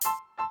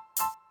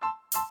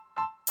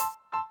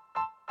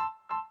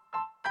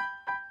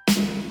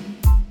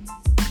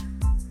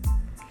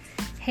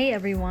Hey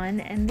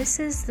everyone, and this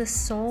is the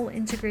Soul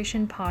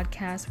Integration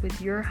Podcast with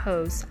your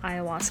host,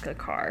 Ayahuasca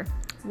Carr.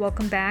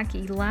 Welcome back.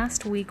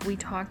 Last week we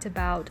talked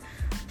about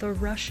the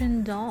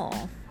Russian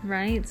doll,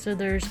 right? So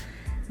there's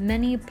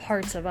many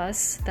parts of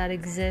us that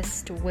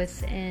exist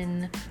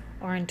within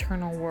our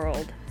internal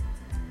world.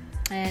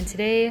 And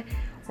today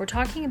we're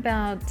talking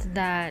about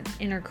that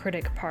inner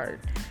critic part,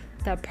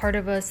 that part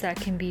of us that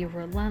can be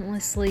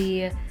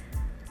relentlessly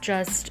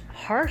just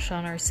harsh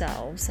on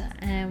ourselves.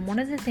 And one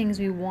of the things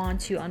we want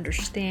to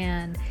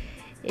understand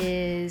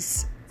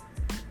is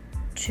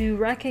to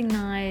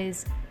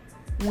recognize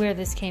where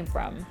this came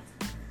from.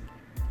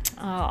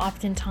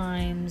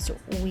 Oftentimes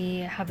we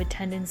have a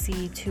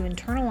tendency to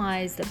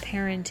internalize the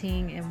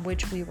parenting in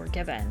which we were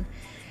given.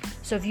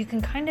 So if you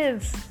can kind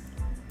of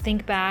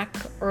think back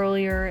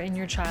earlier in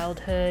your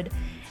childhood,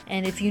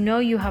 and if you know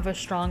you have a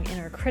strong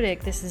inner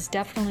critic, this is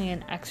definitely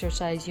an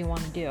exercise you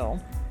want to do.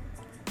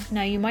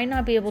 Now, you might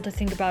not be able to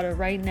think about it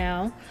right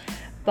now,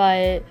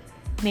 but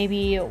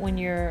maybe when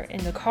you're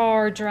in the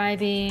car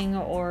driving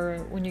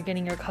or when you're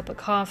getting your cup of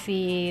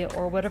coffee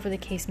or whatever the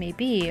case may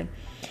be,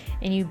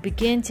 and you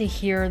begin to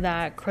hear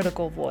that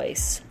critical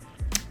voice,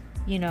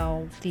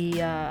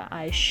 the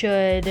I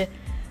should,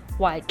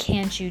 why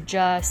can't you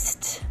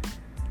just,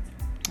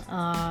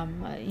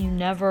 you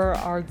never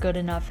are good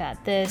enough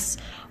at this,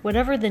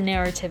 whatever the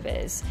narrative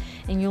is.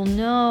 And you'll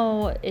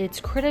know it's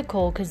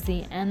critical because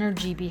the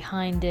energy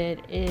behind it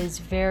is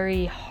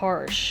very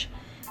harsh.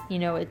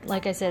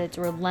 Like I said, it's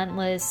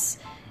relentless.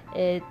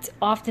 It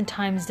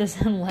oftentimes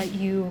doesn't let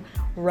you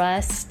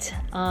rest.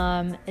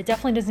 It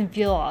definitely doesn't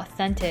feel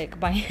authentic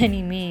by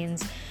any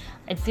means.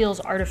 It feels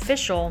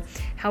artificial.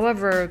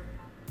 However,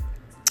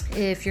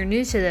 if you're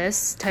new to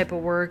this type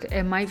of work,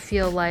 it might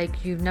feel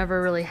like you've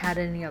never really had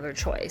any other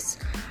choice.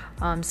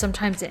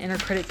 Sometimes the inner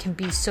critic can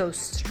be so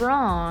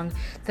strong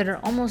that it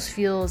almost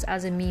feels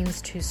as a means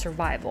to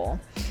survival,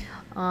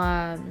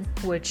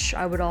 which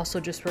I would also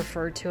just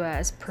refer to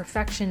as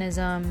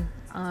perfectionism.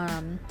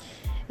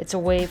 It's a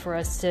way for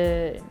us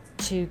to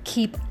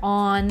keep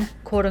on,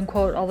 quote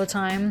unquote, all the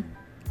time.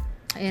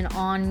 And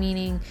on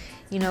meaning,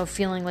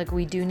 feeling like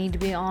we do need to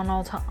be on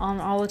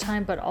all the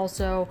time, but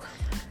also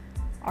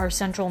our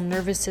central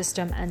nervous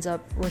system ends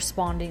up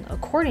responding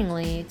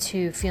accordingly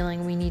to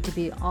feeling we need to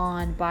be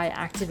on by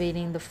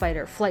activating the fight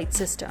or flight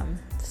system.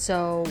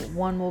 So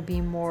one will be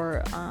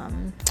more,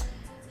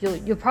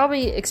 you'll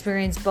probably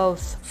experience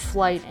both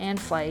flight and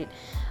fight,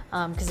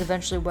 because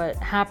eventually what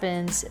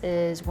happens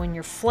is when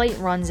your flight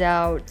runs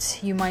out,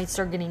 you might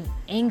start getting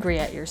angry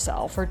at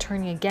yourself or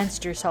turning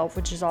against yourself,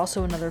 which is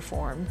also another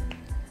form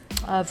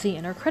of the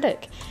inner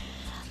critic.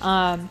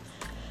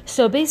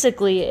 So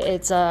basically,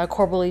 it's a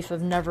core belief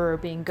of never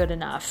being good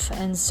enough.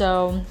 And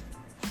so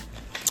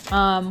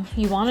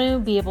you want to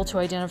be able to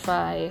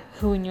identify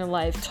who in your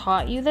life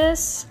taught you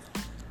this,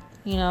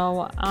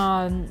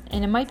 and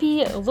it might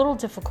be a little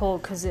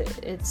difficult because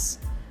it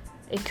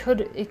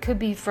could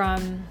be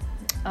from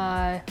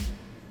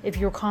if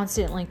you're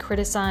constantly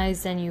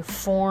criticized, then you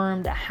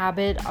formed a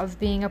habit of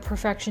being a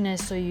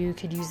perfectionist, so you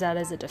could use that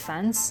as a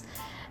defense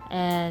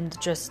and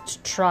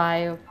just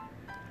try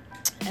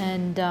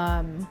and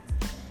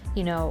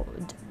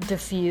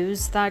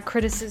diffuse that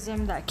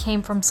criticism that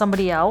came from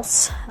somebody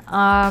else.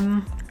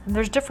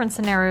 There's different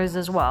scenarios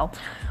as well.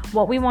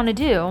 What we want to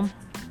do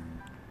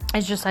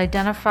is just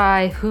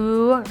identify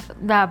who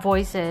that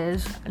voice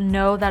is,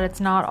 know that it's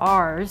not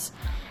ours,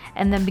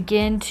 and then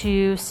begin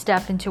to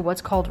step into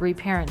what's called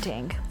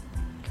reparenting.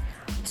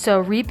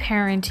 So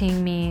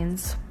reparenting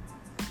means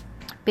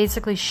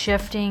basically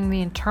shifting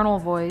the internal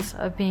voice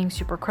of being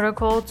super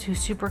critical to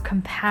super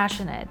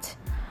compassionate.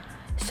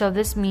 So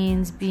this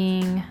means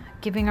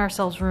giving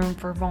ourselves room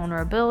for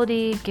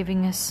vulnerability,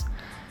 giving us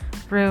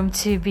room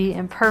to be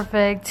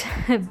imperfect.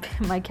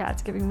 My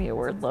cat's giving me a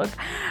weird look.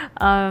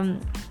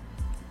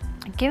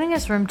 Giving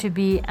us room to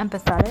be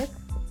empathetic,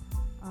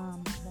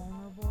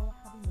 vulnerable,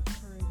 having the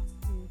courage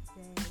to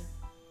say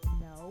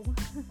no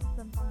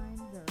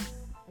sometimes, or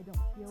I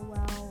don't feel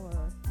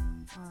well,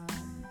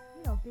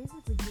 or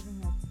basically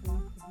giving us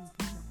space to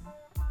be human,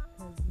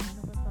 because none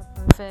of us are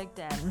perfect,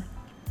 and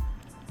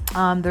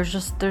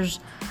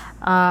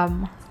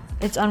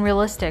it's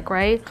unrealistic,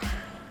 right?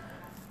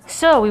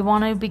 So we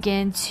want to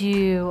begin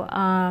to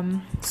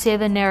say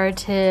the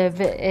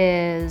narrative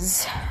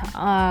is,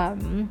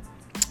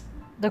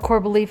 the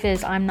core belief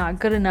is I'm not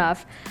good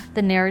enough.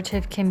 The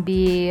narrative can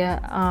be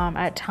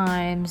at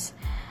times,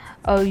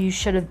 oh, you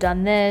should have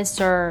done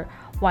this, or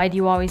why do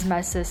you always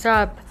mess this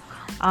up?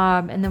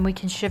 And then we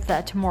can shift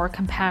that to more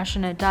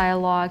compassionate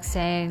dialogue,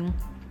 saying,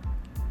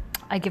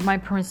 I give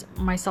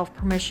myself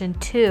permission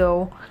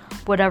to,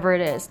 whatever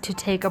it is, to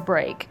take a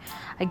break.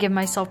 I give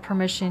myself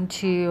permission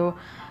to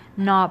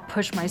not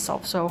push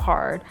myself so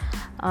hard.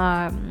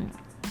 I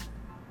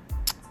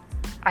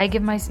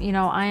am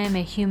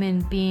a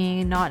human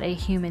being, not a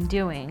human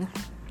doing.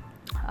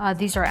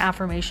 These are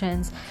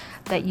affirmations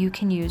that you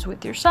can use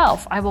with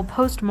yourself. I will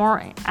post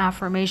more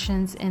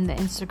affirmations in the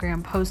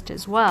Instagram post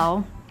as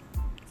well.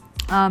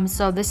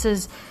 So this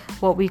is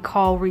what we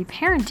call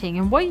reparenting.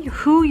 And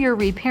who you're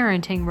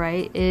reparenting,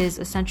 right, is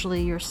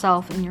essentially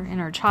yourself and your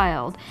inner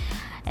child.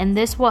 And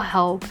this will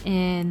help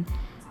in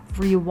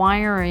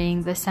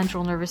rewiring the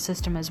central nervous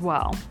system as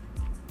well.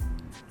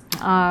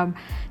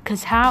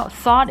 Because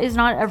thought is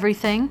not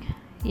everything.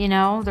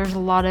 There's a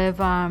lot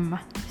of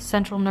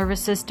central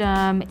nervous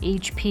system,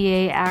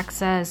 HPA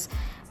axis,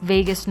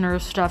 vagus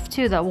nerve stuff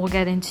too that we'll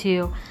get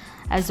into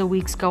as the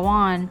weeks go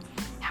on.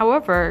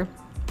 However,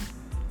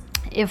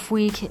 if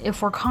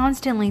we're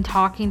constantly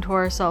talking to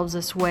ourselves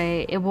this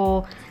way, it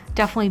will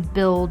definitely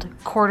build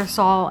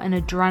cortisol and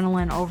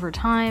adrenaline over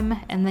time,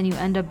 and then you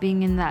end up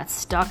being in that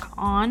stuck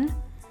on,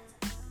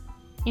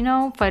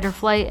 fight or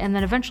flight, and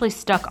then eventually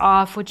stuck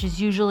off, which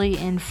is usually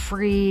in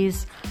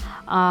freeze,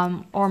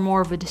 or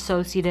more of a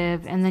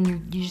dissociative, and then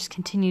you just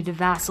continue to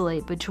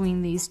vacillate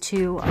between these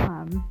two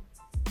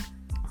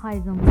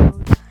highs and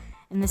lows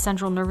in the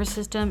central nervous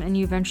system, and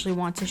you eventually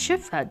want to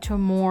shift that to a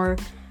more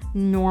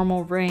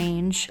normal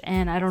range.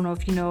 And I don't know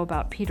if you know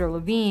about Peter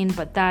Levine,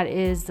 but that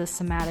is the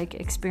somatic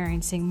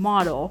experiencing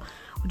model,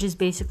 which is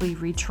basically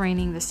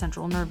retraining the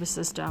central nervous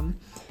system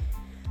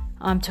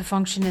to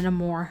function in a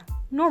more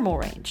normal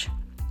range.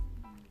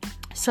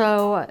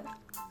 So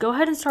go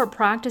ahead and start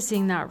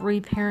practicing that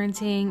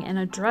reparenting and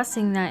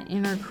addressing that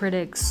inner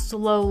critic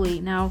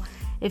slowly. Now,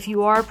 if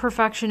you are a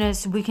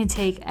perfectionist, we can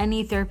take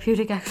any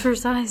therapeutic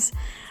exercise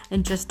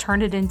and just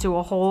turn it into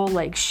a whole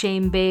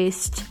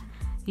shame-based,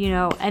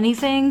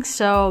 anything.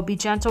 So be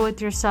gentle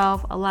with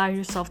yourself, allow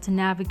yourself to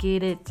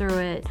navigate it through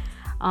it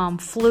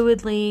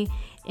fluidly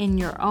in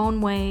your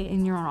own way,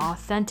 in your own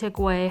authentic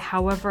way,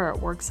 however it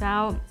works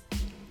out.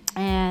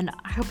 And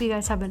I hope you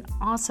guys have an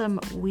awesome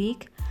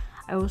week.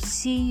 I will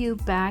see you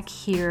back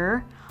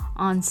here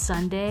on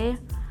Sunday.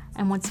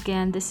 And once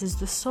again, this is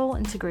the Soul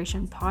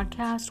Integration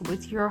Podcast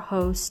with your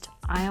host,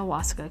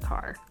 Ayahuasca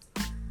Carr.